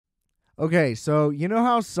Okay, so you know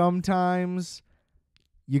how sometimes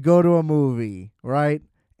you go to a movie, right?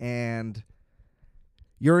 And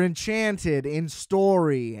you're enchanted in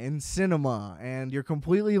story, in cinema, and you're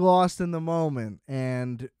completely lost in the moment.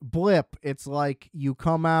 And blip, it's like you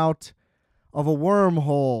come out of a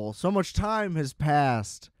wormhole. So much time has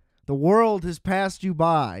passed. The world has passed you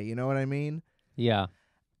by. You know what I mean? Yeah.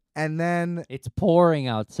 And then, It's pouring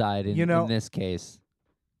outside You know- in this case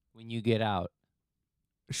when you get out.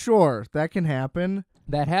 sure, that can happen.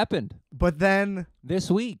 That happened But then, this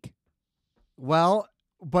week. well,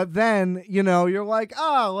 but then, you're like,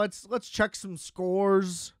 let's check some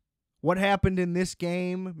scores. What happened in this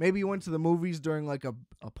game? Maybe you went to the movies during like a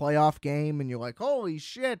playoff game and you're like, holy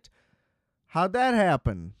shit, how'd that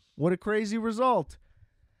happen? What a crazy result.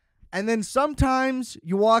 And then sometimes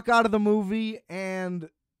you walk out of the movie and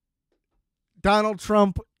Donald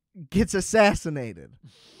Trump gets assassinated.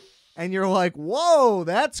 And you're like, whoa,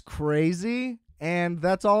 that's crazy. And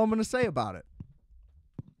that's all I'm going to say about it.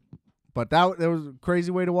 But that was a crazy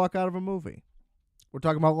way to walk out of a movie. We're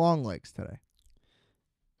talking about Longlegs today.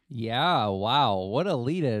 Yeah, wow. What a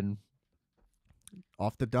lead-in.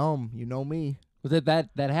 Off the dome, you know me. Was it that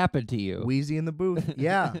happened to you? Wheezy in the booth.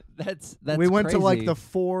 Yeah. That's we went crazy. to like the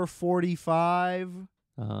 4:45,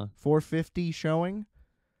 Uh-huh. 4:50 showing.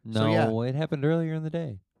 No, So, yeah. it happened earlier in the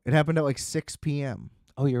day. It happened at like 6 p.m.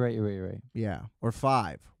 Oh, you're right. Yeah. Or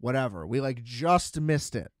 5, whatever. We like just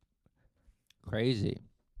missed it. Crazy.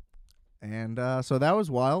 And so that was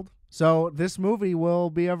wild. So this movie will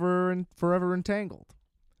be forever entangled.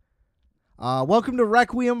 Welcome to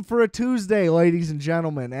Requiem for a Tuesday, ladies and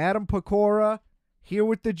gentlemen. Adam Pecora here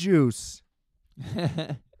with the juice.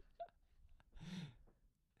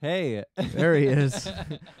 Hey. There he is.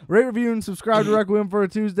 Rate, review, and subscribe to Requiem for a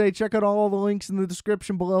Tuesday. Check out all the links in the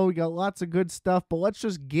description below. We got lots of good stuff, but let's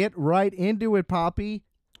just get right into it, Poppy.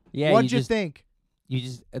 Yeah, What'd you think?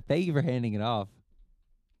 Thank you for handing it off.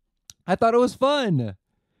 I thought it was fun.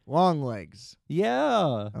 Longlegs.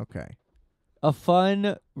 Yeah. Okay. A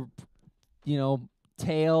fun,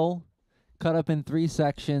 tale cut up in 3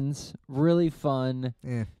 sections. Really fun.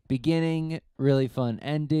 Yeah. Beginning, really fun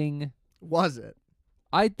ending. Was it?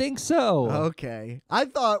 I think so. Okay. I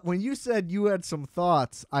thought when you said you had some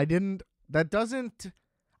thoughts, I don't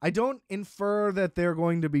infer that they're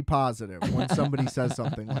going to be positive when somebody says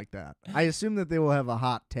something like that. I assume that they will have a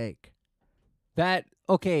hot take.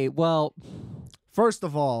 Okay, well, First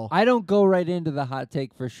of all, I don't go right into the hot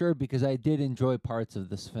take for sure because I did enjoy parts of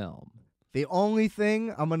this film. the only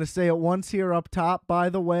thing I'm going to say it once here up top, by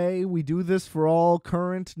the way, we do this for all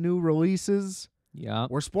current new releases. Yeah.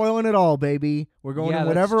 We're spoiling it all, baby. We're going Yeah, in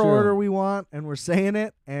that's whatever true. order we want, and we're saying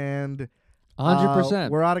it, and 100%.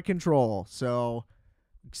 we're out of control. So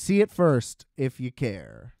see it first if you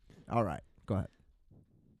care. All right, go ahead.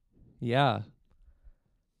 Yeah.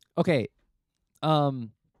 Okay.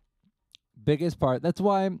 Biggest part. That's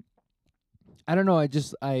why I don't know, I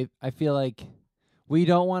feel like we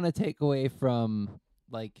don't want to take away from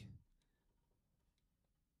like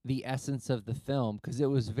the essence of the film because it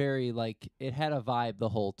was very like it had a vibe the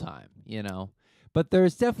whole time, But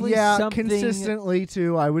there's definitely something consistently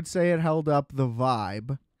too. I would say it held up the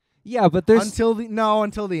vibe. Yeah, but there's until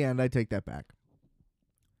the end. I take that back.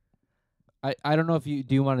 I don't know if do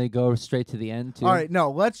you want to go straight to the end too? All right, no,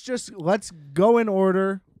 let's go in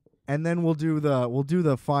order, and then we'll do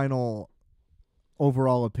the final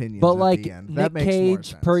overall opinions. But at like the end. Nick That makes more Cage,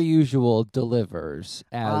 sense. per usual, delivers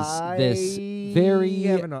as this very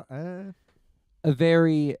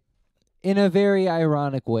in a very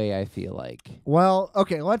ironic way. I feel like. Well,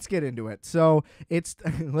 okay, let's get into it. So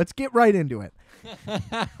let's get right into it.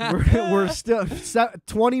 we're still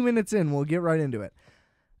 20 minutes in. We'll get right into it.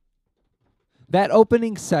 That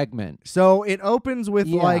opening segment. So it opens with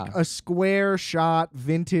Yeah. like a square shot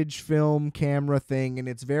vintage film camera thing, and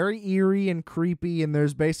it's very eerie and creepy, and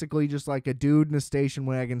there's basically just like a dude in a station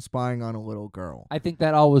wagon spying on a little girl. I think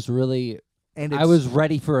that all was really. And I was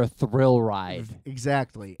ready for a thrill ride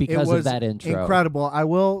exactly because it was of that intro. Incredible. I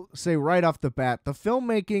will say right off the bat, the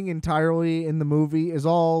filmmaking entirely in the movie is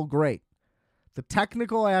all great. The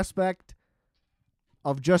technical aspect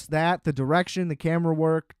of just that, the direction, the camera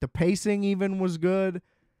work, the pacing even was good.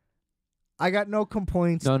 I got no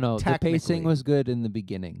complaints. No, the technically. pacing was good in the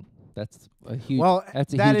beginning. That's a huge. Well,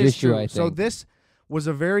 that's a that huge is issue. true. I think. So this was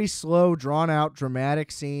a very slow, drawn-out,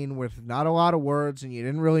 dramatic scene with not a lot of words, and you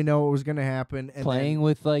didn't really know what was going to happen. And playing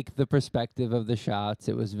with like the perspective of the shots,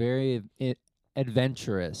 it was very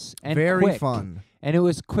adventurous and very quick. fun, and it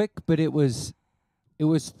was quick, but it was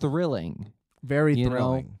thrilling. very you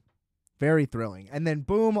thrilling. know? Very thrilling. And then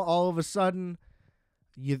boom, all of a sudden,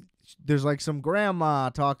 there's like some grandma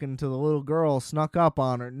talking to the little girl snuck up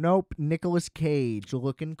on her. Nope, Nicolas Cage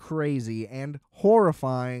looking crazy and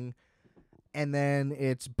horrifying. And then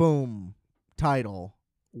it's boom, title.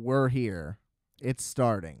 We're here. It's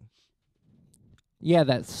starting. Yeah,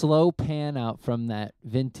 that slow pan out from that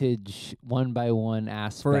vintage 1x1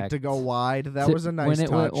 aspect. For it to go wide, that was a nice when it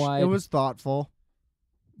touch. went wide. It was thoughtful.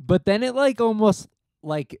 But then it like almost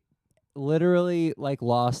like literally like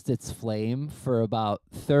lost its flame for about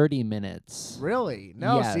 30 minutes. Really?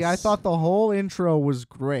 No, see, I Yes. thought the whole intro was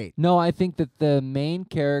great. No, I think that the main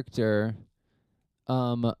character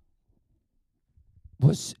was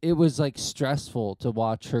like stressful to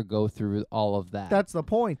watch her go through all of that. That's the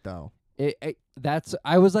point, though.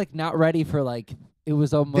 I was like not ready for like it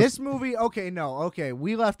was almost This movie, okay,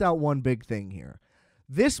 we left out one big thing here.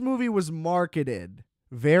 This movie was marketed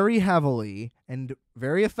very heavily and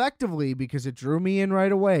very effectively because it drew me in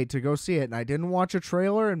right away to go see it, and I didn't watch a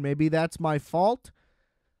trailer, and maybe that's my fault,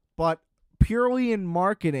 but purely in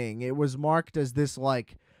marketing, it was marked as this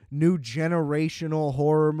like new generational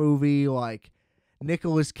horror movie, like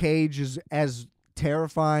Nicolas Cage is as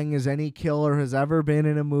terrifying as any killer has ever been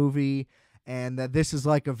in a movie, and that this is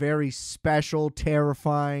like a very special,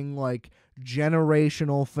 terrifying, like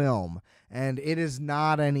generational film, and it is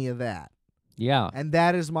not any of that. Yeah. And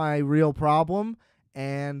that is my real problem,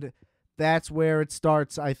 and that's where it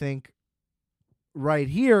starts, I think, right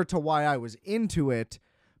here to why I was into it,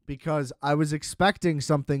 because I was expecting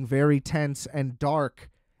something very tense and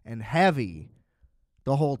dark and heavy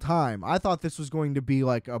the whole time. I thought this was going to be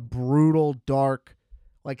like a brutal, dark,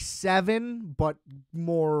 like Seven, but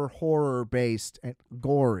more horror-based and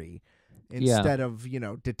gory instead of,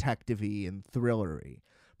 detective-y and thriller-y.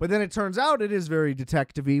 But then it turns out it is very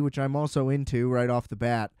detective-y, which I'm also into right off the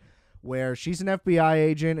bat, where she's an FBI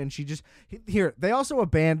agent, and she just... Here, they also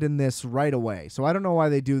abandon this right away, so I don't know why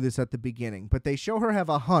they do this at the beginning, but they show her have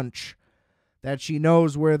a hunch that she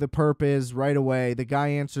knows where the perp is right away. The guy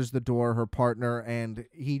answers the door, her partner, and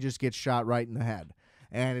he just gets shot right in the head.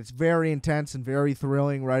 And it's very intense and very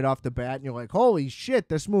thrilling right off the bat, and you're like, holy shit,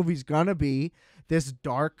 this movie's gonna be this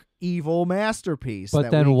dark, evil masterpiece. But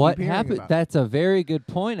that then we what keep hearing happened? about. That's a very good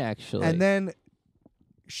point, actually. And then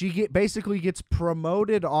she basically gets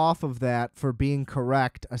promoted off of that for being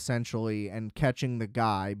correct, essentially, and catching the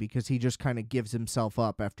guy because he just kind of gives himself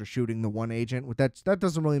up after shooting the one agent. That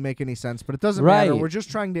doesn't really make any sense, but it doesn't matter. We're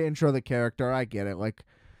just trying to intro the character. I get it. Like,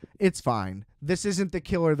 it's fine. This isn't the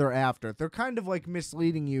killer they're after. They're kind of like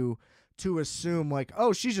misleading you to assume like,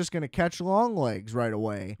 oh, she's just going to catch Longlegs right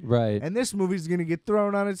away. Right. And this movie's going to get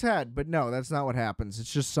thrown on its head. But no, that's not what happens.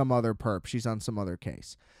 It's just some other perp. She's on some other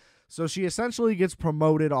case. So she essentially gets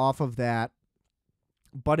promoted off of that.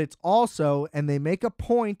 But it's also, and they make a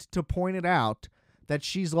point to point it out, that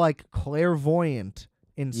she's like clairvoyant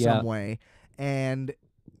in some way. And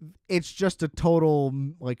it's just a total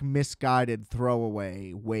like misguided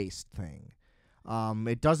throwaway waste thing.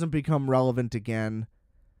 It doesn't become relevant again.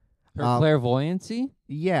 Her clairvoyancy?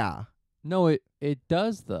 Yeah. No, it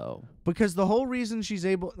does, though. Because the whole reason she's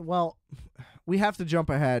able... Well, we have to jump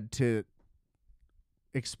ahead to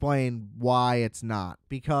explain why it's not.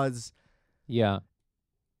 Because... Yeah.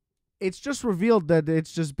 It's just revealed that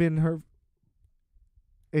it's just been her...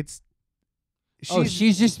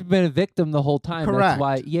 She's just been a victim the whole time. Correct. That's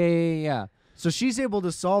why... Yeah. So she's able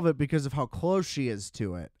to solve it because of how close she is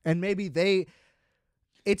to it. And maybe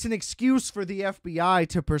it's an excuse for the FBI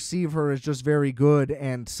to perceive her as just very good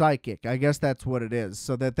and psychic. I guess that's what it is.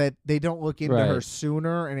 So that they don't look into her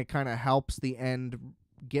sooner, and it kind of helps the end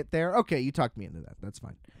get there. Okay, you talked me into that. That's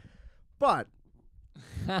fine. But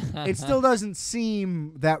it still doesn't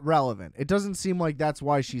seem that relevant. It doesn't seem like that's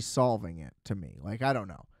why she's solving it to me. Like, I don't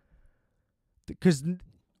know. Because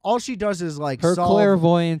all she does is like her solve...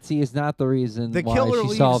 clairvoyancy is not the reason why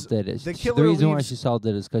she solved it. The reason why she solved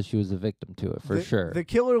it is because she was a victim to it, for sure. The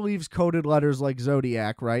killer leaves coded letters like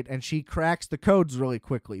Zodiac, right? And she cracks the codes really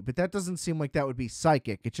quickly. But that doesn't seem like that would be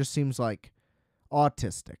psychic. It just seems like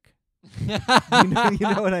autistic. you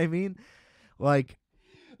know what I mean? Like,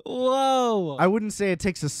 whoa! I wouldn't say it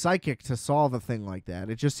takes a psychic to solve a thing like that.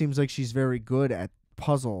 It just seems like she's very good at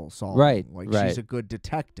puzzle solving. Right. She's a good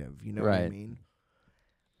detective. You know what I mean?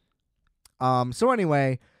 So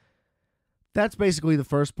anyway, that's basically the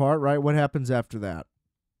first part, right? What happens after that?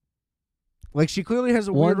 Like, she clearly has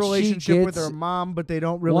a weird relationship with her mom, but they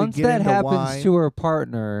don't really get into why. Once that happens to her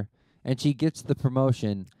partner and she gets the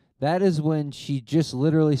promotion, that is when she just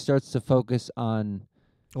literally starts to focus on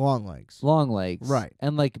Longlegs. Longlegs. Right.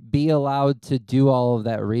 And, like, be allowed to do all of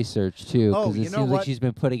that research, too. Oh, Because it you know seems like what? she's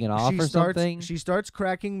been putting it off or something. She starts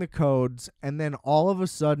cracking the codes, and then all of a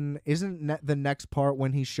sudden, isn't the next part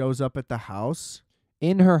when he shows up at the house?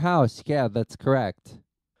 In her house. Yeah, that's correct.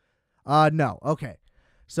 No. Okay.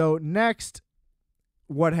 So next,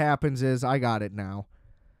 what happens is, I got it now.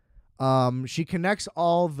 She connects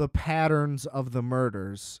all the patterns of the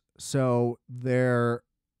murders. So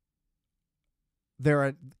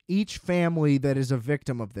each family that is a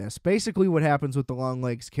victim of this. Basically, what happens with the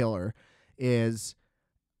Longlegs killer is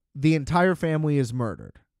the entire family is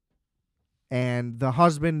murdered. And the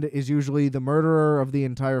husband is usually the murderer of the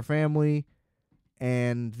entire family,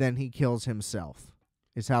 and then he kills himself,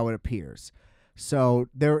 is how it appears. So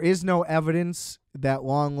there is no evidence that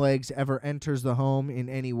Longlegs ever enters the home in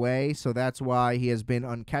any way, so that's why he has been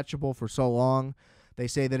uncatchable for so long. They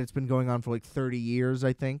say that it's been going on for like 30 years,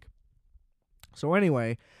 I think. So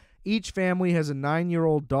anyway, each family has a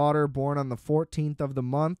 9-year-old daughter born on the 14th of the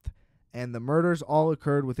month, and the murders all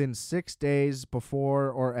occurred within 6 days before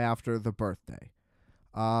or after the birthday.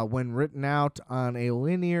 When written out on a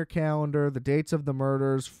linear calendar, the dates of the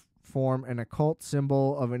murders form an occult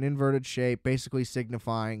symbol of an inverted shape, basically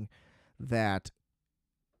signifying that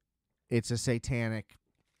it's a satanic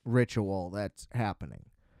ritual that's happening.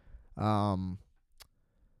 Right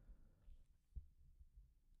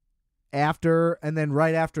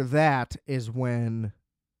after that is when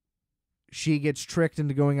she gets tricked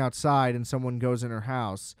into going outside and someone goes in her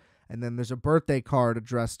house, and then there's a birthday card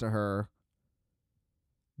addressed to her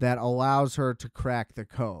that allows her to crack the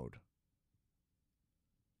code.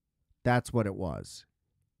 That's what it was.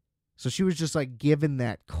 So she was just like given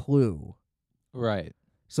that clue. Right.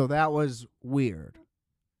 So that was weird.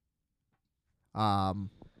 Through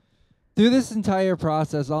this entire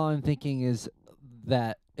process, all I'm thinking is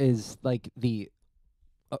that is like the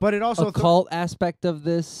but it also occult aspect of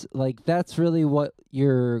this. Like, that's really what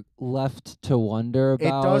you're left to wonder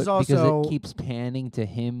about. It does also, because it keeps panning to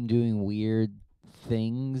him doing weird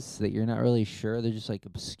things that you're not really sure. They're just like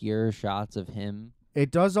obscure shots of him. It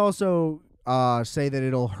does also say that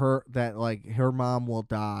it'll hurt, that like her mom will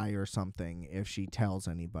die or something if she tells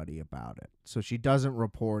anybody about it. So she doesn't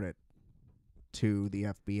report it to the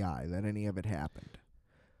FBI that any of it happened.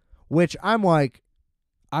 Which I'm like,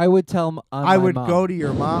 I would tell I would mom. go to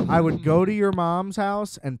your mom. I would go to your mom's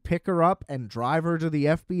house and pick her up and drive her to the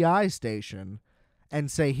FBI station and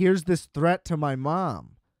say, "Here's this threat to my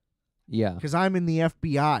mom." Yeah, because I'm in the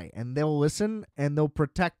FBI, and they'll listen and they'll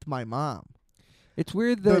protect my mom. It's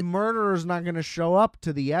weird that the murderer's not going to show up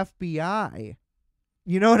to the FBI.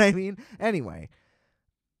 You know what I mean? Anyway,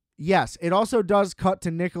 yes, it also does cut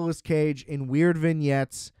to Nicolas Cage in weird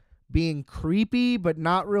vignettes being creepy but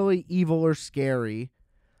not really evil or scary,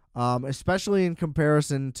 especially in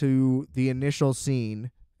comparison to the initial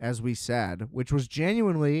scene, as we said, which was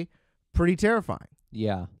genuinely pretty terrifying.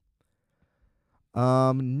 Yeah.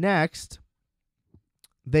 Next,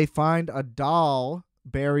 they find a doll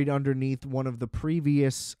buried underneath one of the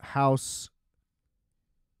previous house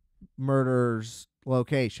murders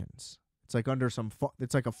locations. It's like under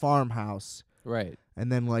it's like a farmhouse. Right.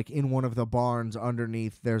 And then like in one of the barns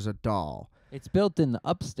underneath there's a doll. It's built in the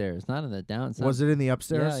upstairs, not in the downstairs. Was it in the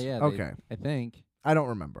upstairs? Yeah, yeah. Okay. I think. I don't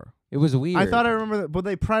remember. It was weird. I thought I remember that, but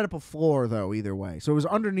they pried up a floor though either way. So it was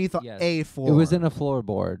underneath a floor. It was in a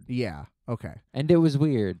floorboard. Yeah. Okay. And it was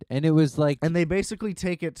weird. And it was like... And they basically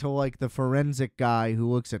take it to like the forensic guy who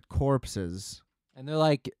looks at corpses. And they're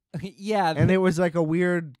like, yeah. And it was like a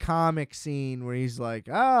weird comic scene where he's like,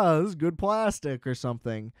 this is good plastic or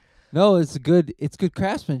something. No, it's good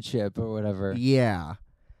craftsmanship or whatever. Yeah.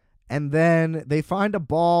 And then they find a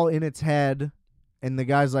ball in its head, and the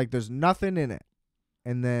guy's like, there's nothing in it.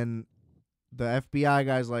 And then the FBI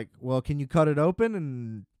guy's like, well, can you cut it open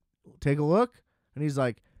and take a look? And he's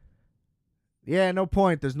like, yeah, no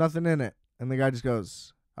point. There's nothing in it. And the guy just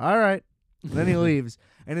goes, all right. And then he leaves.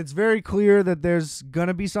 And it's very clear that there's going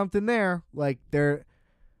to be something there. Like, they're,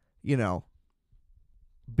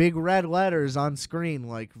 big red letters on screen.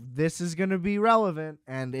 Like, this is going to be relevant.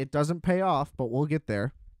 And it doesn't pay off, but we'll get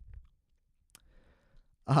there.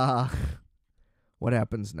 What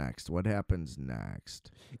happens next?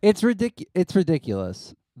 It's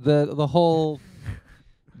ridiculous. The whole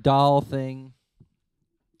doll thing.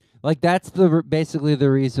 Like, that's basically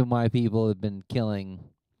the reason why people have been killing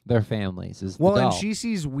their families is the doll. And she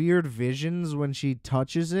sees weird visions when she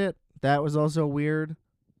touches it. That was also weird.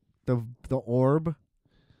 The orb.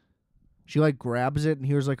 She like grabs it and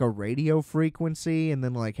hears like a radio frequency, and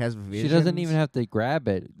then like has visions. She doesn't even have to grab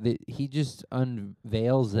it. He just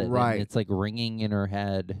unveils it, Right. and it's like ringing in her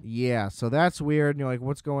head. Yeah, so that's weird. And you're like,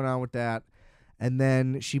 what's going on with that? And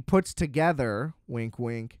then she puts together, wink,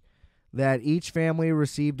 wink, that each family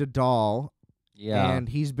received a doll. Yeah. And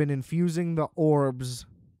he's been infusing the orbs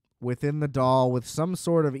within the doll with some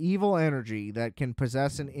sort of evil energy that can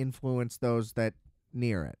possess and influence those that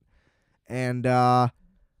near it. And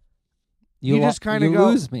you just kind of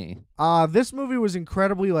lose me. This movie was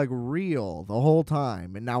incredibly like real the whole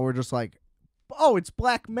time, and now we're just like, oh, it's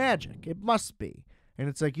black magic. It must be. And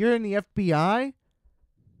it's like, you're in the FBI,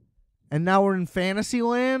 and now we're in fantasy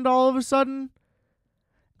land all of a sudden.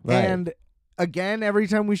 Right. And again, every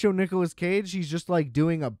time we show Nicolas Cage, he's just like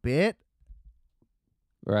doing a bit.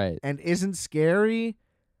 Right. And isn't scary.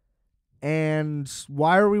 And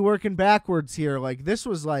why are we working backwards here? Like, this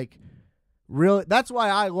was like really, that's why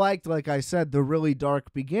I liked, like I said, the really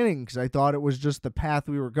dark beginning, because I thought it was just the path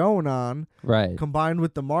we were going on. Right. Combined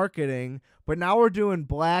with the marketing. But now we're doing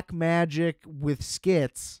black magic with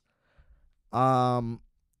skits. And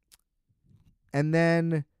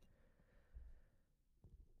then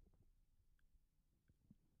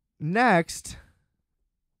next,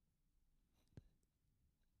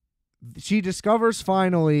 she discovers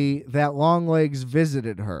finally that Longlegs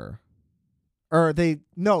visited her. Or they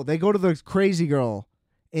go to the crazy girl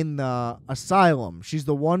in the asylum. She's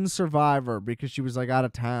the one survivor because she was like out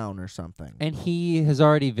of town or something. And he has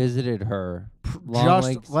already visited her.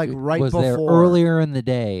 Just like right was before. There earlier in the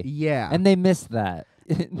day. Yeah. And they missed that.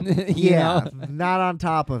 Yeah, not on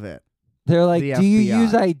top of it. They're like, The do you FBI.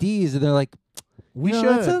 use IDs? And they're like, We That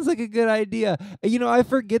should. sounds like a good idea. I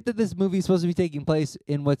forget that this movie is supposed to be taking place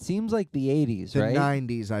in what seems like the 80s, The right?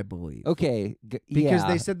 90s, I believe. Okay. Because yeah.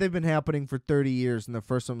 they said they've been happening for 30 years, and the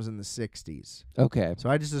first one was in the 60s. Okay. So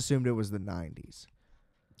I just assumed it was the 90s.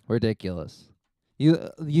 Ridiculous.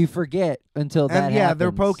 You forget until that And yeah, they're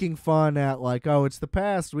happens. poking fun at like, oh, it's the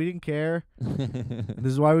past. We didn't care.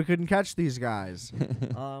 This is why we couldn't catch these guys.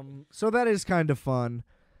 So that is kind of fun.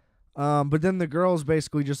 But then the girl's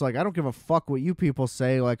basically just like, I don't give a fuck what you people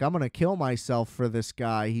say. Like, I'm going to kill myself for this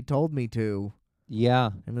guy. He told me to.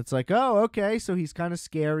 Yeah. And it's like, oh, okay. So he's kind of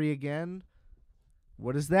scary again.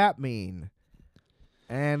 What does that mean?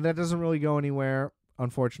 And that doesn't really go anywhere,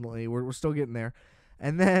 unfortunately. We're still getting there.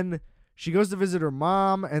 And then she goes to visit her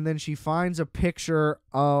mom, and then she finds a picture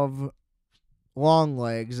of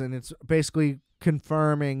Longlegs, and it's basically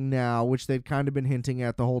confirming now, which they'd kind of been hinting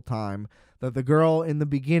at the whole time, that the girl in the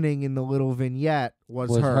beginning in the little vignette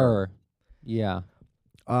was her. Yeah.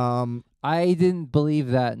 I didn't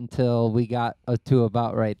believe that until we got to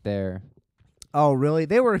about right there. Oh, really?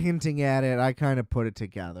 They were hinting at it. I kind of put it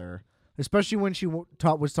together. Especially when she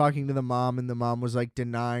was talking to the mom, and the mom was like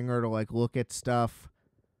denying her to like look at stuff.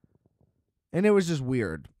 And it was just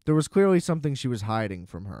weird. There was clearly something she was hiding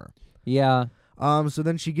from her. Yeah. So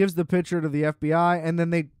then she gives the picture to the FBI, and then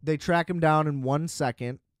they track him down in 1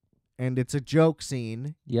 second, and it's a joke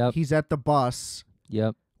scene. Yep. He's at the bus.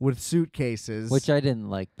 Yep. With suitcases. Which I didn't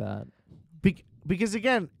like that. Because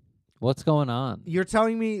again, what's going on? You're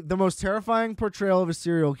telling me the most terrifying portrayal of a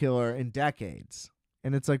serial killer in decades.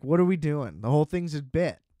 And it's like, what are we doing? The whole thing's a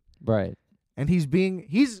bit. Right. And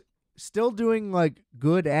he's still doing like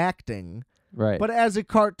good acting. Right. But as a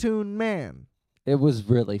cartoon man. It was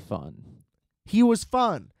really fun. He was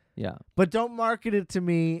fun. Yeah. But don't market it to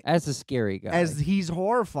me as a scary guy. As he's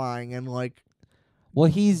horrifying and like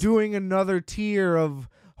he's doing another tier of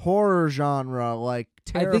horror genre, like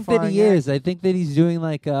terrifying. I think that he is. I think that he's doing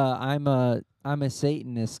like I'm a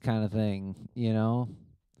Satanist kind of thing,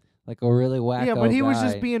 Like a really wacko Yeah, but he guy. was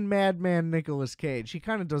just being Madman Nicolas Cage. He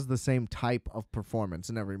kind of does the same type of performance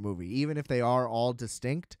in every movie. Even if they are all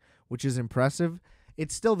distinct, which is impressive,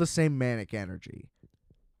 it's still the same manic energy.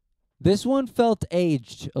 This one felt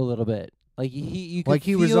aged a little bit. Like you could like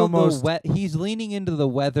he feel was almost he's leaning into the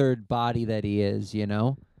weathered body that he is,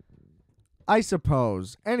 I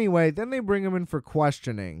suppose. Anyway, then they bring him in for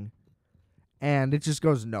questioning, and it just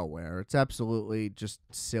goes nowhere. It's absolutely just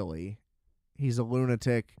silly. He's a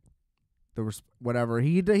lunatic. Whatever.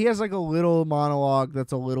 He has like a little monologue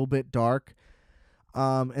that's a little bit dark.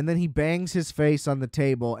 And then he bangs his face on the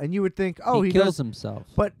table, and you would think, oh, he kills himself.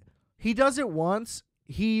 But he does it once.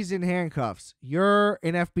 He's in handcuffs. You're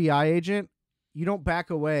an FBI agent. You don't back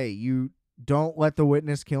away. You don't let the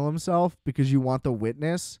witness kill himself because you want the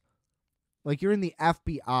witness. Like, you're in the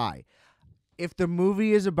FBI. If the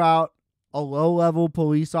movie is about a low-level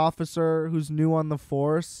police officer who's new on the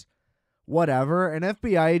force, whatever, an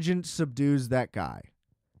FBI agent subdues that guy.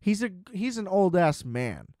 He's an old-ass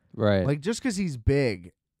man. Right. Like, just because he's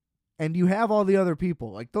big and you have all the other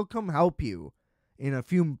people. Like, they'll come help you in a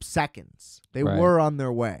few seconds. They Right. were on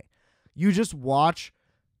their way. You just watch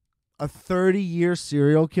a 30-year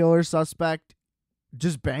serial killer suspect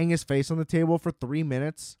just bang his face on the table for 3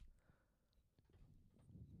 minutes.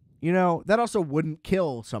 You know, that also wouldn't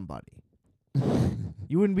kill somebody.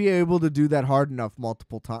 You wouldn't be able to do that hard enough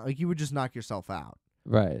multiple times. Like, you would just knock yourself out.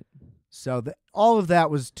 Right. So all of that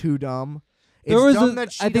was too dumb. It's There was dumb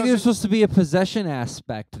that she I think there's doesn't- supposed to be a possession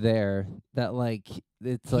aspect there that like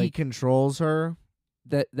it's he like controls her.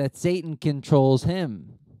 that Satan controls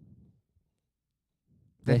him.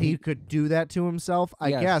 That he could do that to himself, I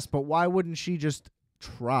Yes. guess. But why wouldn't she just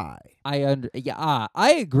try? I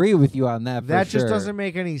agree with you on that. That for just sure. doesn't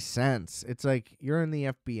make any sense. It's like, you're in the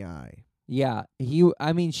FBI. Yeah,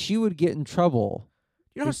 I mean, she would get in trouble.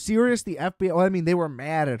 You know how serious the FBI? Well, I mean, they were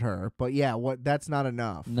mad at her, but yeah, that's not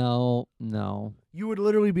enough. No. You would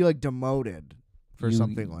literally be like demoted for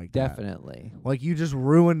something like that. Definitely. Like, you just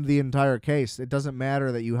ruined the entire case. It doesn't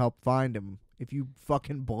matter that you helped find him if you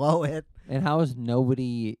fucking blow it. And how is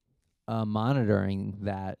nobody monitoring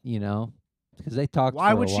that? You know, because they talked.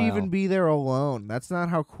 Why for would a she while. even be there alone? That's not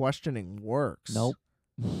how questioning works. Nope.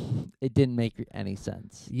 It didn't make any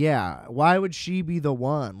sense. Yeah, why would she be the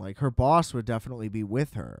one? Like, her boss would definitely be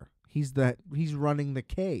with her. He's running the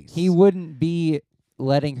case. He wouldn't be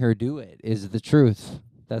letting her do it. Is the truth.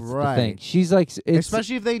 That's the thing. Right. She's like,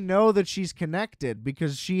 especially if they know that she's connected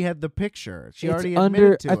because she had the picture. She it's already under.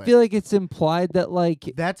 admitted to I it. feel like it's implied that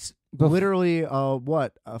like That's literally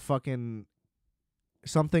a fucking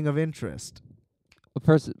something of interest. a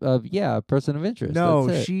person of a person of interest. No,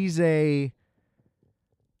 That's it. she's a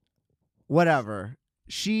whatever.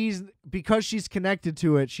 Because she's connected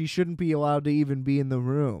to it, she shouldn't be allowed to even be in the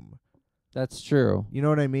room. That's true. You know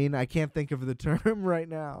what I mean? I can't think of the term right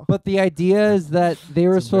now. But the idea is that they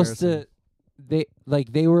were It's supposed to embarrassing.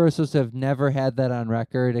 they were supposed to have never had that on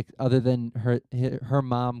record other than her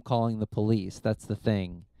mom calling the police. That's the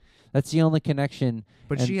thing. That's the only connection.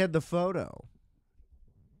 But and she had the photo.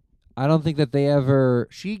 I don't think that they ever.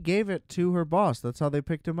 She gave it to her boss. That's how they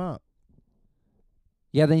picked him up.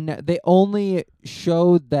 Yeah, they only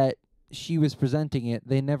showed that she was presenting it.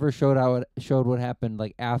 They never showed what happened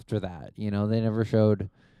like after that. You know, they never showed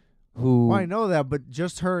who. Well, I know that, but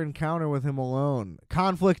just her encounter with him alone.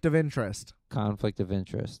 Conflict of interest. Conflict of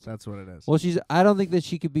interest. That's what it is. Well, I don't think that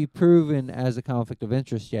she could be proven as a conflict of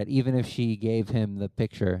interest yet, even if she gave him the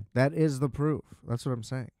picture. That is the proof. That's what I'm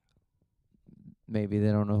saying. Maybe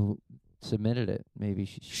they don't know who submitted it. Maybe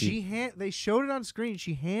They showed it on screen.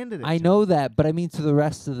 She handed it. I to know him. that, but I mean to the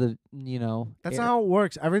rest of the, That's not how it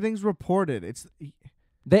works. Everything's reported. It's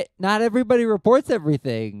not everybody reports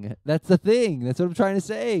everything. That's the thing. That's what I'm trying to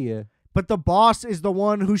say. But the boss is the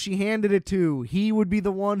one who she handed it to. He would be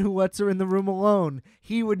the one who lets her in the room alone.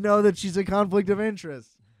 He would know that she's a conflict of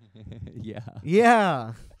interest. Yeah.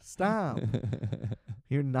 Yeah. Stop.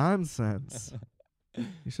 You're nonsense.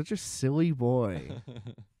 You're such a silly boy.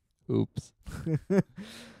 Oops.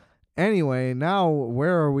 Anyway, now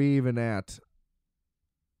where are we even at?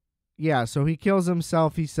 Yeah, so he kills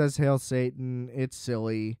himself. He says, "Hail Satan." It's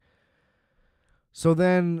silly. So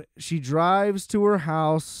then she drives to her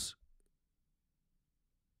house.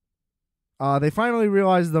 They finally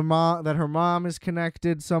realize that her mom is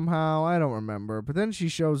connected somehow. I don't remember. But then she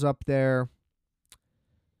shows up there.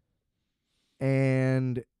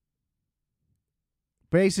 And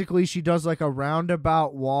basically she does like a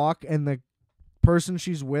roundabout walk, and the person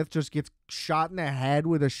she's with just gets shot in the head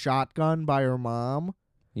with a shotgun by her mom.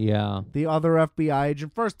 Yeah. The other FBI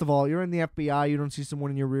agent. First of all, you're in the FBI. You don't see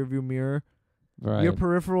someone in your rearview mirror. Right. Your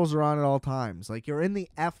peripherals are on at all times. Like, you're in the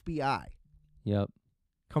FBI. Yep.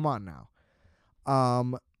 Come on now.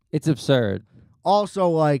 It's absurd. Also,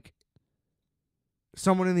 like,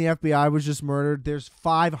 someone in the FBI was just murdered. There's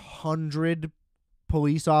 500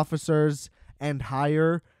 police officers and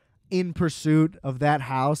higher in pursuit of that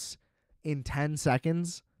house in 10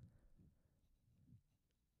 seconds.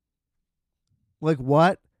 Like,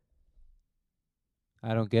 what?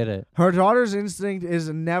 I don't get it. Her daughter's instinct is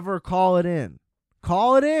never call it in.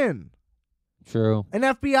 Call it in. True. An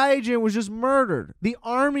FBI agent was just murdered. The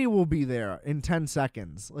army will be there in 10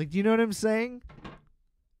 seconds. Like, do you know what I'm saying?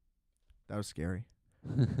 That was scary.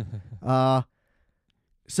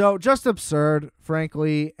 So just absurd,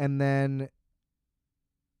 frankly. And then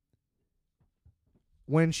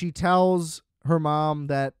when she tells her mom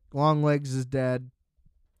that Longlegs is dead,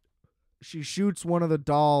 she shoots one of the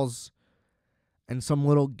dolls and some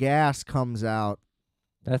little gas comes out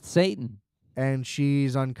That's Satan. and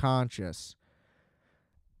she's unconscious.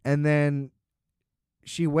 And then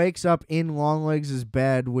she wakes up in Longlegs'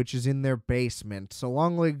 bed, which is in their basement. So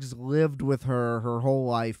Longlegs lived with her whole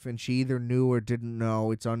life, and she either knew or didn't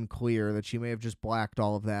know. It's unclear that she may have just blacked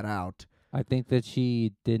all of that out. I think that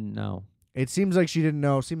she didn't know. It seems like she didn't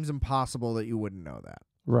know. Seems impossible that you wouldn't know that.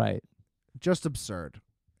 Right. Just absurd.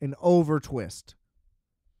 An over twist.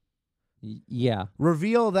 Yeah.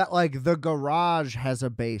 Reveal that, like, the garage has a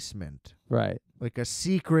basement. Right. Like a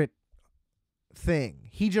secret thing.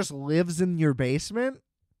 He just lives in your basement?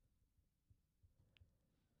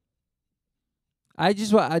 I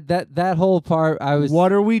just that whole part I was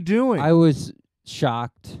What are we doing? I was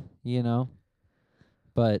shocked, you know.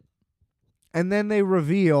 But and then they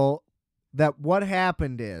reveal that what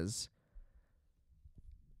happened is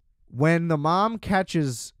when the mom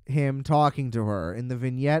catches him talking to her in the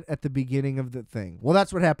vignette at the beginning of the thing. Well,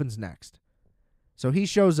 that's what happens next. So he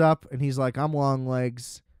shows up and he's like, I'm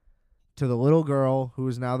Longlegs, to the little girl who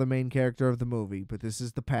is now the main character of the movie, but this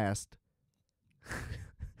is the past.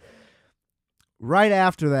 Right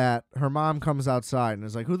after that, her mom comes outside and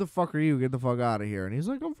is like, who the fuck are you? Get the fuck out of here. And he's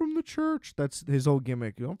like, I'm from the church. That's his whole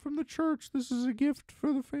gimmick. I'm from the church. This is a gift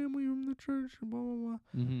for the family from the church. Blah, blah, blah.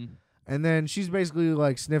 mm-hmm. And then she's basically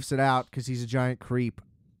like sniffs it out because he's a giant creep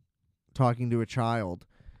talking to a child.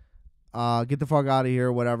 Get the fuck out of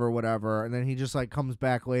here, whatever. And then he just like comes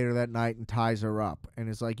back later that night and ties her up and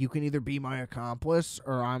is like, you can either be my accomplice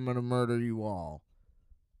or I'm going to murder you all.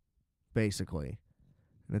 Basically.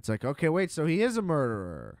 And it's like, okay, wait, so he is a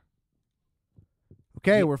murderer.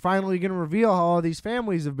 Okay, Yeah. we're finally going to reveal how all these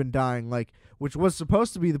families have been dying, like, which was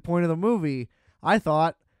supposed to be the point of the movie. I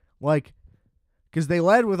thought, like, because they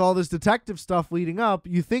led with all this detective stuff leading up,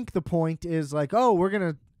 you think the point is like, oh, we're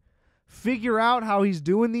going to figure out how he's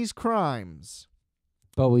doing these crimes.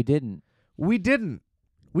 But we didn't. We didn't.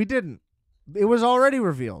 It was already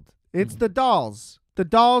revealed. It's the dolls. The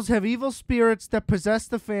dolls have evil spirits that possess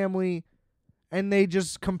the family, and they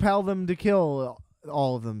just compel them to kill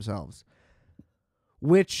all of themselves.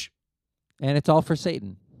 Which... And it's all for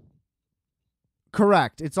Satan.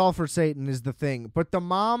 Correct. It's all for Satan is the thing. But the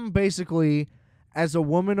mom basically, as a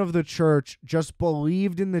woman of the church, just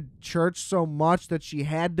believed in the church so much that she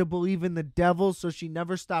had to believe in the devil, so she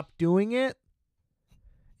never stopped doing it,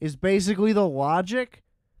 is basically the logic.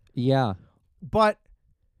 Yeah. But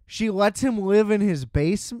she lets him live in his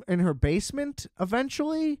her basement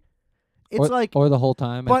eventually. It's or the whole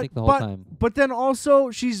time. I think the whole time. But then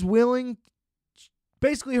also she's willing.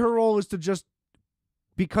 Basically, her role is to just,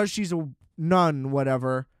 because she's a nun,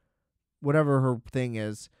 whatever her thing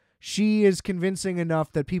is, she is convincing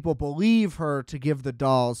enough that people believe her to give the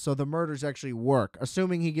dolls, so the murders actually work,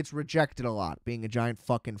 assuming he gets rejected a lot, being a giant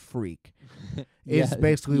fucking freak, is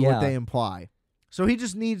basically what they imply. So he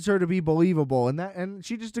just needs her to be believable, and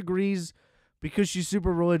she just agrees because she's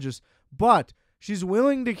super religious. But she's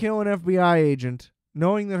willing to kill an FBI agent,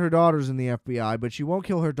 knowing that her daughter's in the FBI, but she won't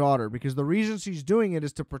kill her daughter because the reason she's doing it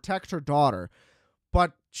is to protect her daughter.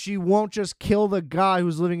 But she won't just kill the guy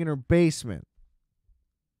who's living in her basement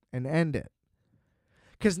and end it.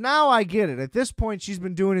 Because now I get it. At this point, she's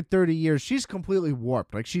been doing it 30 years. She's completely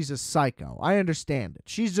warped. Like, she's a psycho. I understand it.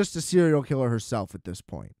 She's just a serial killer herself at this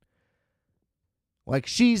point. Like,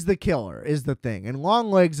 she's the killer is the thing. And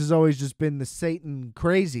Longlegs has always just been the Satan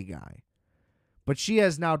crazy guy. But she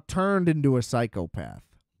has now turned into a psychopath.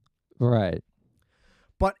 Right.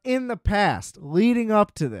 But in the past, leading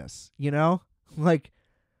up to this, you know? Like,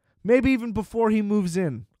 maybe even before he moves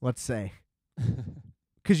in, let's say.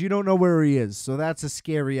 Because you don't know where he is, so that's a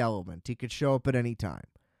scary element. He could show up at any time.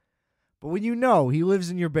 But when you know he lives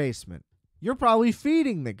in your basement, you're probably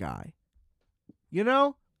feeding the guy. You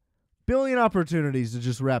know? Billion opportunities to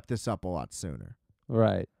just wrap this up a lot sooner.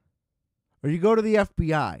 Right. Or you go to the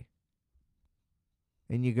FBI.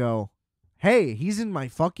 And you go, hey, he's in my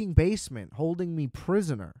fucking basement holding me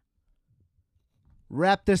prisoner.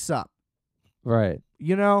 Wrap this up. Right.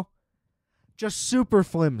 You know? Just super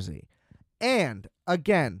flimsy. And,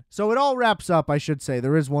 again, so it all wraps up, I should say.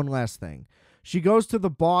 There is one last thing. She goes to the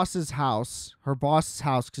boss's house, her boss's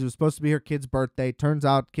house, because it was supposed to be her kid's birthday. Turns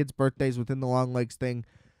out kid's birthday's within the Longlegs thing.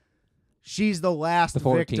 She's the last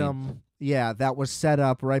victim. Yeah, that was set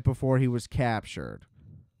up right before he was captured.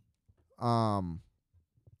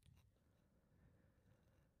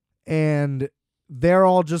 And they're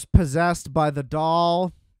all just possessed by the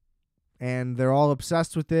doll, and they're all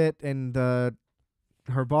obsessed with it, and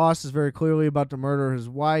her boss is very clearly about to murder his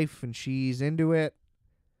wife, and she's into it.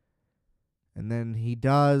 And then he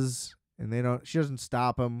does, and she doesn't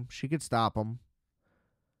stop him. She could stop him,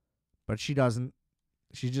 but she doesn't.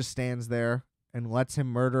 She just stands there and lets him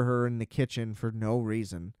murder her in the kitchen for no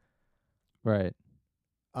reason. Right.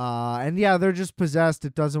 And yeah, they're just possessed.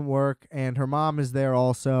 It doesn't work. And her mom is there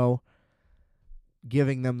also,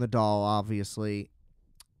 giving them the doll, obviously.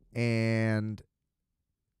 And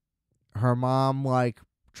her mom, like,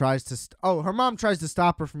 tries to... her mom tries to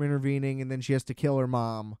stop her from intervening, and then she has to kill her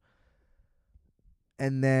mom.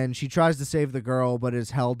 And then she tries to save the girl, but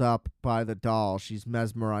is held up by the doll. She's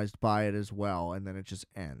mesmerized by it as well, and then it just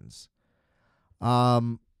ends.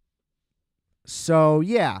 So,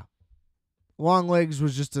 yeah. Longlegs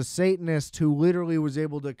was just a Satanist who literally was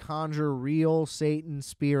able to conjure real Satan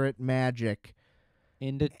spirit magic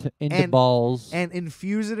into balls and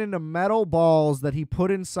infuse it into metal balls that he put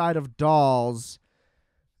inside of dolls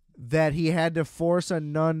that he had to force a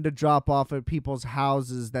nun to drop off at people's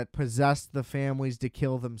houses that possessed the families to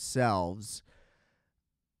kill themselves.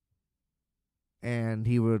 And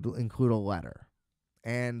he would include a letter.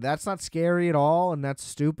 And that's not scary at all, and that's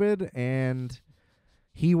stupid, and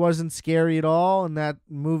he wasn't scary at all, and that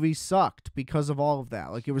movie sucked because of all of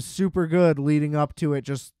that. Like, it was super good leading up to it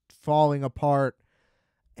just falling apart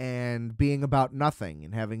and being about nothing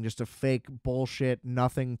and having just a fake bullshit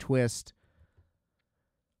nothing twist.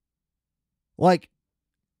 Like,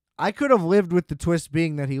 I could have lived with the twist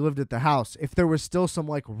being that he lived at the house if there was still some,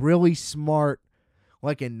 like, really smart,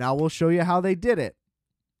 like, and now we'll show you how they did it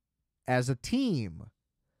as a team.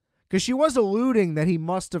 Because she was alluding that he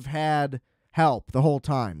must have had help the whole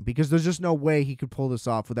time, because there's just no way he could pull this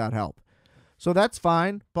off without help. So that's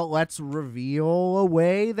fine, but let's reveal a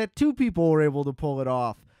way that two people were able to pull it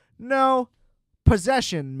off. No,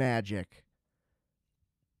 possession magic.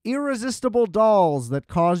 Irresistible dolls that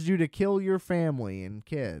caused you to kill your family and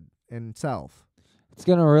kid and self. It's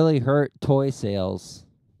going to really hurt toy sales.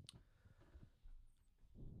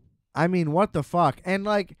 I mean, what the fuck? And,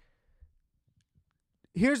 like,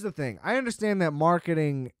 here's the thing. I understand that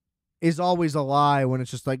marketing is always a lie when it's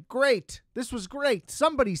just like, great, this was great.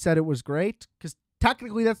 Somebody said it was great, because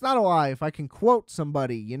technically that's not a lie if I can quote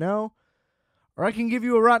somebody, you know? Or I can give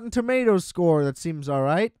you a Rotten Tomatoes score that seems all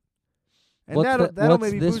right. And that'll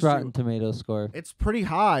maybe this boost Rotten you. Tomatoes score? It's pretty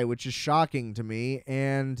high, which is shocking to me.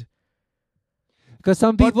 And because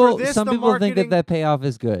some people think that payoff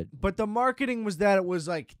is good. But the marketing was that it was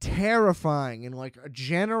like terrifying and like a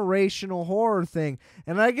generational horror thing.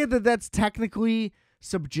 And I get that that's technically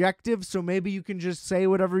subjective, so maybe you can just say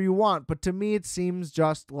whatever you want. But to me, it seems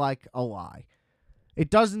just like a lie. It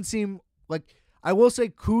doesn't seem like... I will say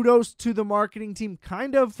kudos to the marketing team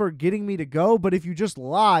kind of for getting me to go, but if you just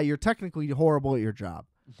lie, you're technically horrible at your job.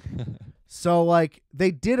 So, like, they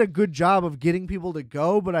did a good job of getting people to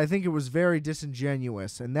go, but I think it was very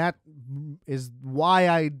disingenuous, and that is why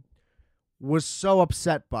I was so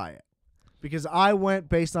upset by it. Because I went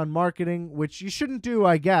based on marketing, which you shouldn't do,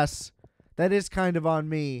 I guess. That is kind of on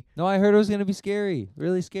me. No, I heard it was going to be scary.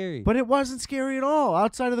 Really scary. But it wasn't scary at all.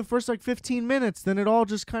 Outside of the first, like, 15 minutes, then it all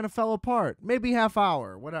just kind of fell apart. Maybe half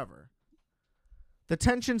hour, whatever. The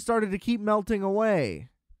tension started to keep melting away.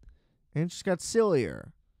 And it just got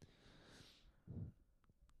sillier.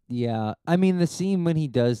 Yeah. I mean, the scene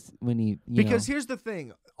because here's the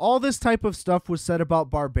thing. All this type of stuff was said about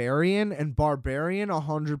Barbarian, and Barbarian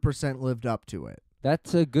 100% lived up to it.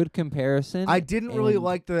 That's a good comparison. I didn't really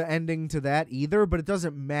like the ending to that either, but it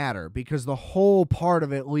doesn't matter because the whole part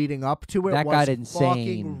of it leading up to it was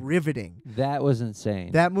fucking riveting. That was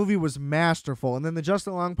insane. That movie was masterful. And then the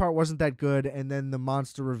Justin Long part wasn't that good, and then the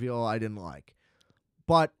monster reveal I didn't like.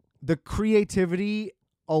 But the creativity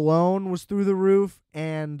alone was through the roof,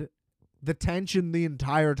 and the tension the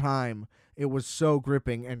entire time, it was so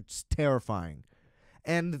gripping and terrifying.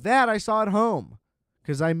 And that I saw at home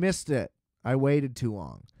because I missed it. I waited too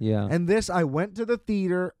long. Yeah. And this, I went to the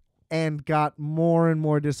theater and got more and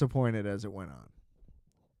more disappointed as it went on.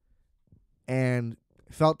 And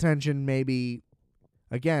felt tension maybe,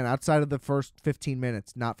 again, outside of the first 15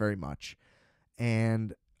 minutes, not very much.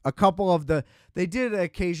 And a couple of they did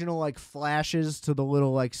occasional, like, flashes to the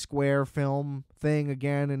little, like, square film thing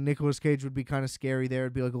again, and Nicolas Cage would be kind of scary there.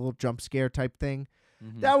 It'd be like a little jump scare type thing.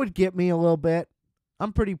 Mm-hmm. That would get me a little bit.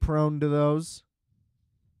 I'm pretty prone to those.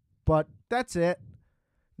 But that's it.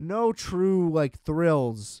 No true, like,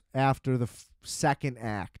 thrills after the second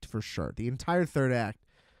act, for sure. The entire third act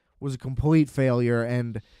was a complete failure,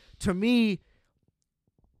 and to me,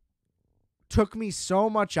 took me so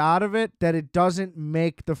much out of it that it doesn't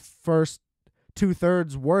make the first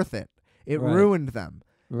 2/3 worth it. It ruined them.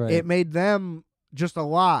 Right. It made them just a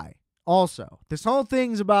lie. Also, this whole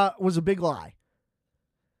thing was a big lie.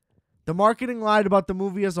 The marketing lied about the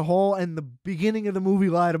movie as a whole, and the beginning of the movie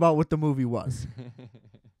lied about what the movie was.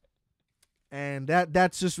 And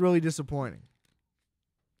that's just really disappointing.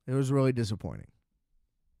 It was really disappointing.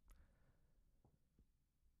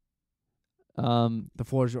 The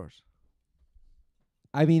floor is yours.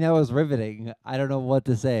 I mean, that was riveting. I don't know what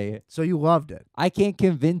to say. So you loved it. I can't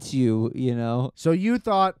convince you, you know. So you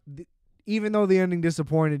thought, even though the ending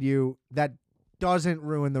disappointed you, that doesn't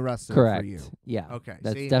ruin the rest of it for you. Yeah. Okay.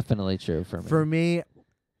 That's definitely true for me. For me,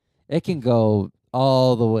 it can go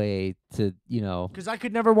all the way to, you know, because I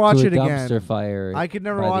could never watch it again. Dumpster fire. I could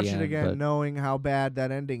never watch it again knowing how bad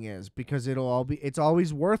that ending is, because it's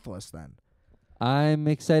always worthless then. I'm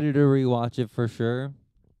excited to rewatch it for sure.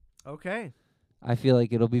 Okay. I feel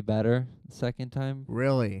like it'll be better the second time.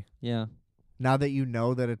 Really? Yeah. Now that you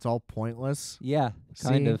know that it's all pointless? Yeah,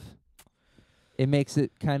 kind of. It makes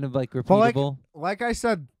it kind of like repeatable. But like I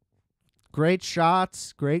said, great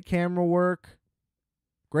shots, great camera work,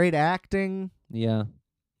 great acting. Yeah.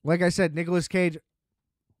 Like I said, Nicolas Cage,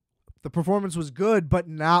 the performance was good, but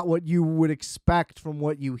not what you would expect from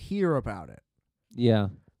what you hear about it. Yeah.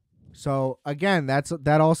 So, again,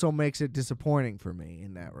 that also makes it disappointing for me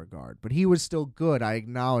in that regard. But he was still good. I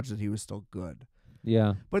acknowledge that he was still good.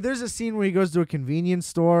 Yeah. But there's a scene where he goes to a convenience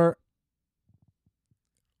store,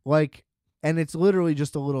 and it's literally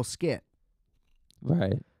just a little skit.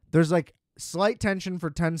 Right. There's, slight tension for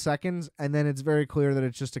 10 seconds, and then it's very clear that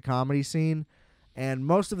it's just a comedy scene. And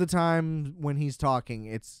most of the time when he's talking,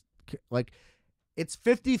 it's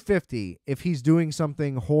 50-50 if he's doing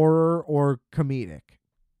something horror or comedic,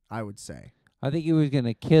 I would say. I think he was going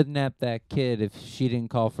to kidnap that kid if she didn't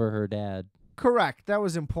call for her dad. Correct. That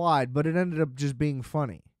was implied, but it ended up just being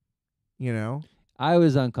funny. You know? I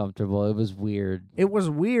was uncomfortable. It was weird. It was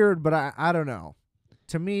weird, but I don't know.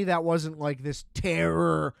 To me, that wasn't like this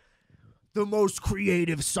terror, the most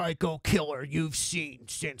creative psycho killer you've seen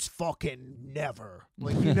since fucking never.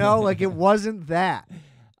 It wasn't that.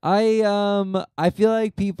 I feel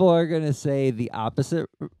like people are going to say the opposite,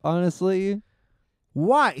 honestly.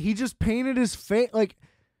 Why? He just painted his face.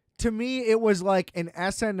 To me, it was like an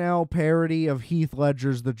SNL parody of Heath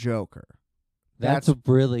Ledger's The Joker. That's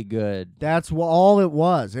really good. That's all it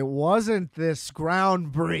was. It wasn't this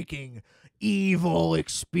groundbreaking evil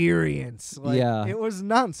experience. It was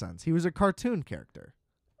nonsense. He was a cartoon character.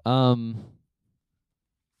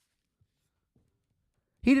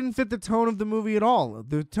 He didn't fit the tone of the movie at all.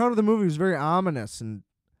 The tone of the movie was very ominous and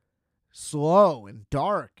slow and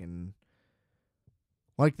dark, and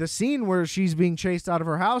the scene where she's being chased out of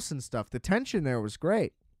her house and stuff, the tension there was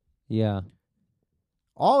great. Yeah.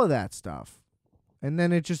 All of that stuff. And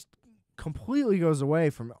then it just completely goes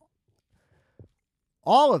away from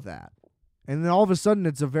all of that. And then all of a sudden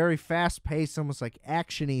it's a very fast-paced, almost like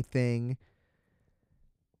action-y thing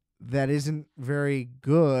that isn't very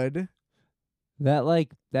good.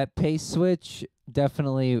 That pace switch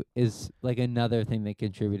definitely is another thing that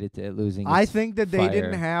contributed to it losing its I think that fire. they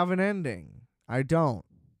didn't have an ending. I don't.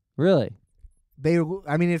 Really?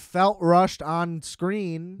 It felt rushed on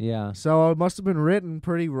screen. Yeah. So it must have been written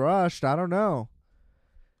pretty rushed. I don't know.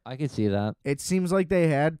 I could see that. It seems like they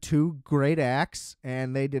had two great acts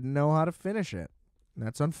and they didn't know how to finish it.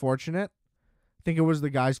 That's unfortunate. I think it was the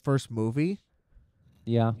guy's first movie.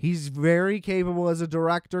 Yeah. He's very capable as a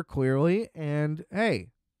director, clearly. And, hey,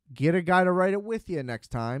 get a guy to write it with you next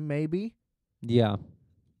time, maybe. Yeah.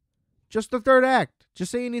 Just the third act.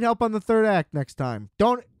 Just say you need help on the third act next time.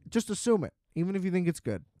 Don't just assume it, even if you think it's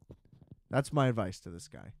good. That's my advice to this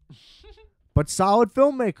guy. But solid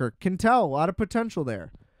filmmaker, can tell a lot of potential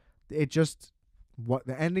there. The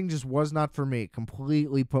ending just was not for me.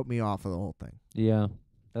 Completely put me off of the whole thing. Yeah,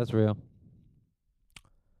 that's real.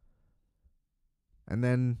 And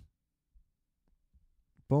then,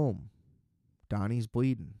 boom, Donnie's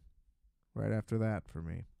bleeding. Right after that for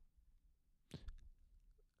me.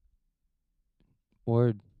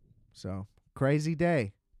 Word. So, crazy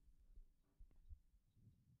day.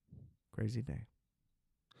 Crazy day.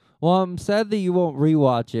 Well, I'm sad that you won't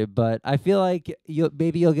rewatch it, but I feel like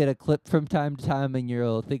maybe you'll get a clip from time to time and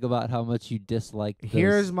you'll think about how much you dislike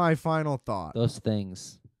Here's my final thought. Those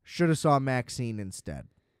things. Should have saw Maxine instead.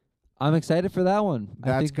 I'm excited for that one.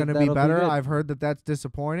 That's going to be better. I've heard that that's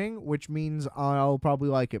disappointing, which means I'll probably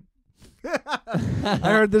like it. I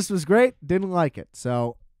heard this was great, didn't like it.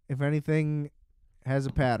 So, if anything has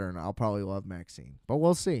a pattern, I'll probably love Maxine. But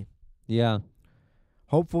we'll see. Yeah.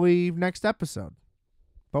 Hopefully next episode.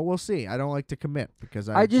 But we'll see. I don't like to commit because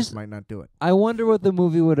I just might not do it. I wonder what the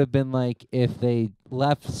movie would have been like if they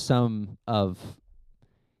left some of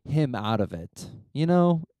him out of it. You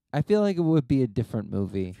know? I feel like it would be a different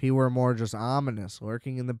movie. If he were more just ominous,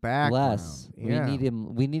 lurking in the background. Less. Yeah.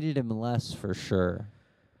 We needed him less for sure.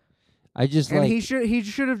 He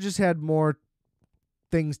should have just had more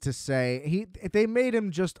things to say. They made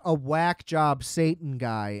him just a whack job Satan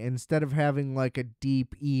guy instead of having a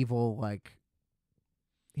deep evil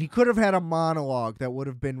He could have had a monologue that would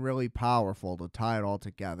have been really powerful to tie it all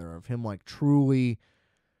together, of him like truly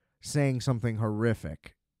saying something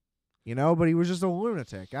horrific. You know, but he was just a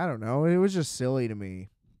lunatic. I don't know. It was just silly to me.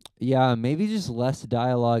 Yeah, maybe just less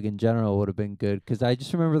dialogue in general would have been good, because I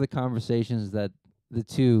just remember the conversations that the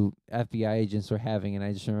two FBI agents were having, and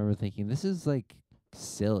I just remember thinking, this is like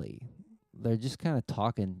silly. They're just kind of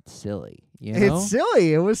talking silly, you know? It's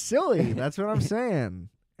silly. It was silly. That's what I'm saying.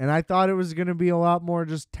 And I thought it was going to be a lot more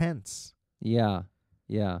just tense. Yeah.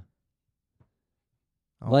 Oh,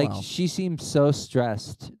 Like, well. she seemed so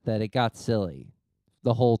stressed that it got silly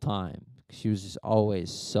the whole time. She was just always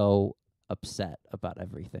so upset about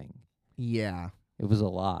everything. Yeah. It was a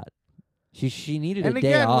lot. She needed And a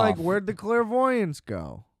day again, off. like, where'd the clairvoyance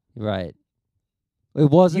go? Right. It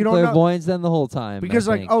wasn't You don't know- clairvoyance then the whole time. Because,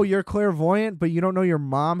 I like, think. oh, you're clairvoyant, but you don't know your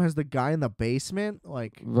mom has the guy in the basement?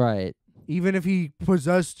 Like, Right. even if he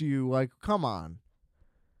possessed you, like, come on.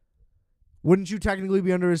 Wouldn't you technically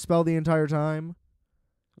be under his spell the entire time?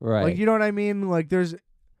 Right. Like, you know what I mean? Like,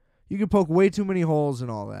 you could poke way too many holes in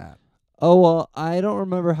all that. Oh, well, I don't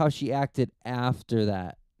remember how she acted after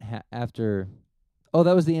that. Oh,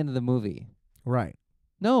 that was the end of the movie. Right.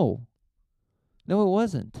 No, it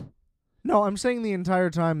wasn't. No, I'm saying the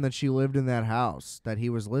entire time that she lived in that house, that he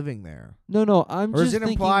was living there. No, I'm Or just is it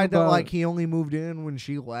thinking implied that, about- like, he only moved in when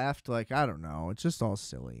she left? Like, I don't know. It's just all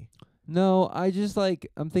silly. No,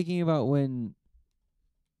 I'm thinking about when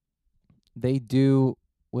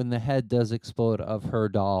when the head does explode of her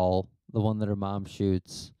doll, the one that her mom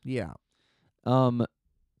shoots. Yeah. Um,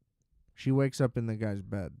 She wakes up in the guy's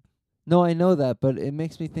bed. no, I know that, but it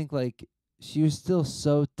makes me think, like, she was still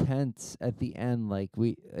so tense at the end. Like,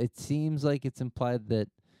 it seems like it's implied that,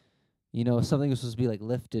 you know, something was supposed to be, like,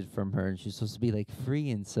 lifted from her, and she's supposed to be, like, free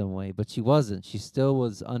in some way, but she wasn't. She still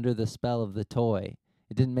was under the spell of the toy.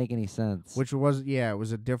 It didn't make any sense. Which was, it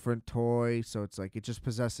was a different toy, so it's like it just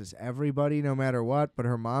possesses everybody no matter what, but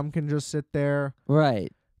her mom can just sit there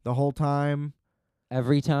Right. the whole time.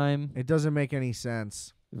 Every time. It doesn't make any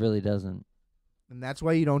sense. It really doesn't. And that's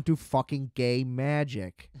why you don't do fucking gay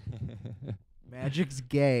magic. Magic's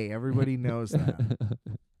gay. Everybody knows that.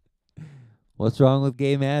 What's wrong with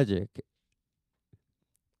gay magic?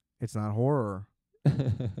 It's not horror.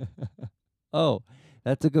 Oh,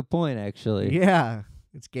 that's a good point, actually. Yeah,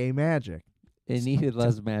 it's gay magic. It needed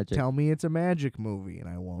less magic. Tell me it's a magic movie and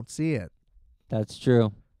I won't see it. That's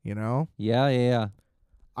true. You know? Yeah.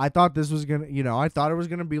 I thought this was going to, I thought it was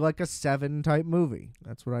going to be like a 7 type movie.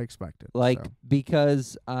 That's what I expected. Like, so.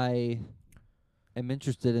 because I am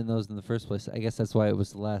interested in those in the first place, I guess that's why it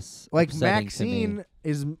was less Like, upsetting to me. Maxine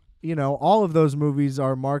is, all of those movies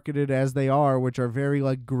are marketed as they are, which are very,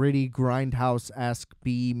 like, gritty, grindhouse-esque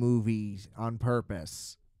B movies on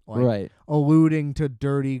purpose. Like, Right. alluding to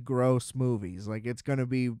dirty, gross movies. Like, it's going to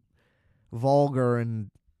be vulgar and,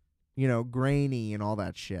 grainy and all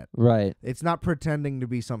that shit. Right. It's not pretending to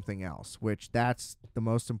be something else, which that's the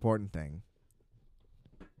most important thing.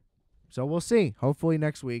 So we'll see. Hopefully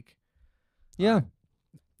next week. Yeah.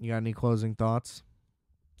 You got any closing thoughts?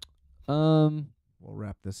 We'll We'll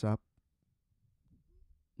wrap this up.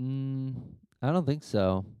 I don't think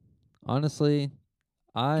so. Honestly,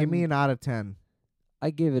 Give me an out of 10. I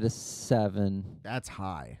give it a 7. That's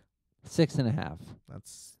high. 6.5.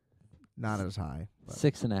 That's not as high. But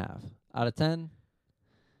 6.5 out of 10.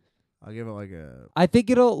 I'll give it like a... I think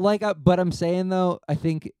it'll but I'm saying though, I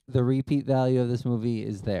think the repeat value of this movie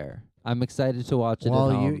is there. I'm excited to watch it at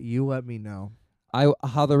Well, home. you let me know.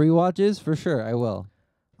 How the rewatch is for sure. I will.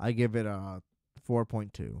 I give it a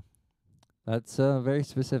 4.2. That's very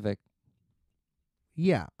specific.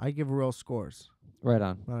 Yeah, I give real scores. Right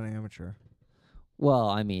on. Not an amateur. Well,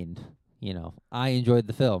 I mean, I enjoyed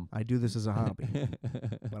the film. I do this as a hobby,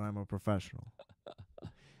 but I'm a professional.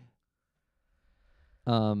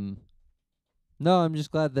 No, I'm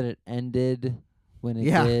just glad that it ended when it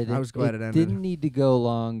Yeah, did. I was glad it ended. Didn't need to go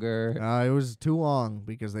longer. It was too long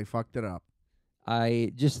because they fucked it up.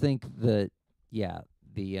 I just think that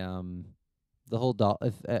the whole doll.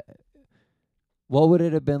 If what would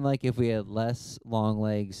it have been like if we had less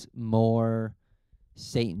Longlegs, more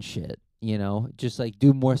Satan shit? Just like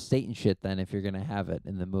do more Satan shit then if you're gonna have it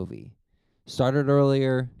in the movie. Start it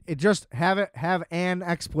earlier. It just have an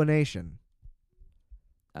explanation.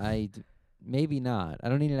 Maybe not. I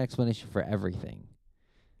don't need an explanation for everything.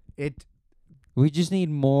 It We just need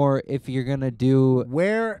more if you're going to do...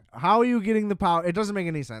 How are you getting the power? It doesn't make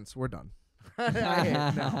any sense. We're done.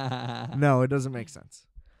 No, it doesn't make sense.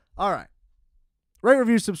 All right. Rate,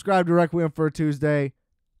 review, subscribe to Requiem for a Tuesday.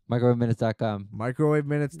 MicrowaveMinutes.com.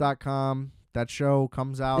 MicrowaveMinutes.com. That show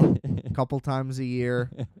comes out a couple times a year.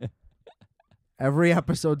 Every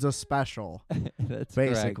episode's a special. That's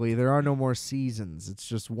Basically, there are no more seasons. It's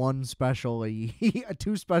just one special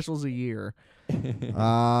two specials a year.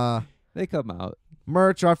 They come out.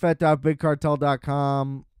 Merch,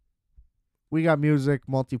 rfat.bigcartel.com. We got music,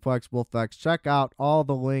 Multiplex, Wolfex. Check out all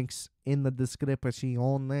the links in the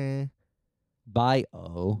description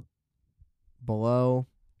Bio. below.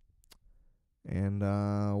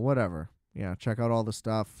 And whatever. Yeah, check out all the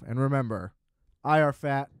stuff. And remember, I are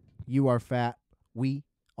fat, you are fat, we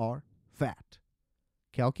are fat.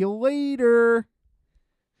 Calculator.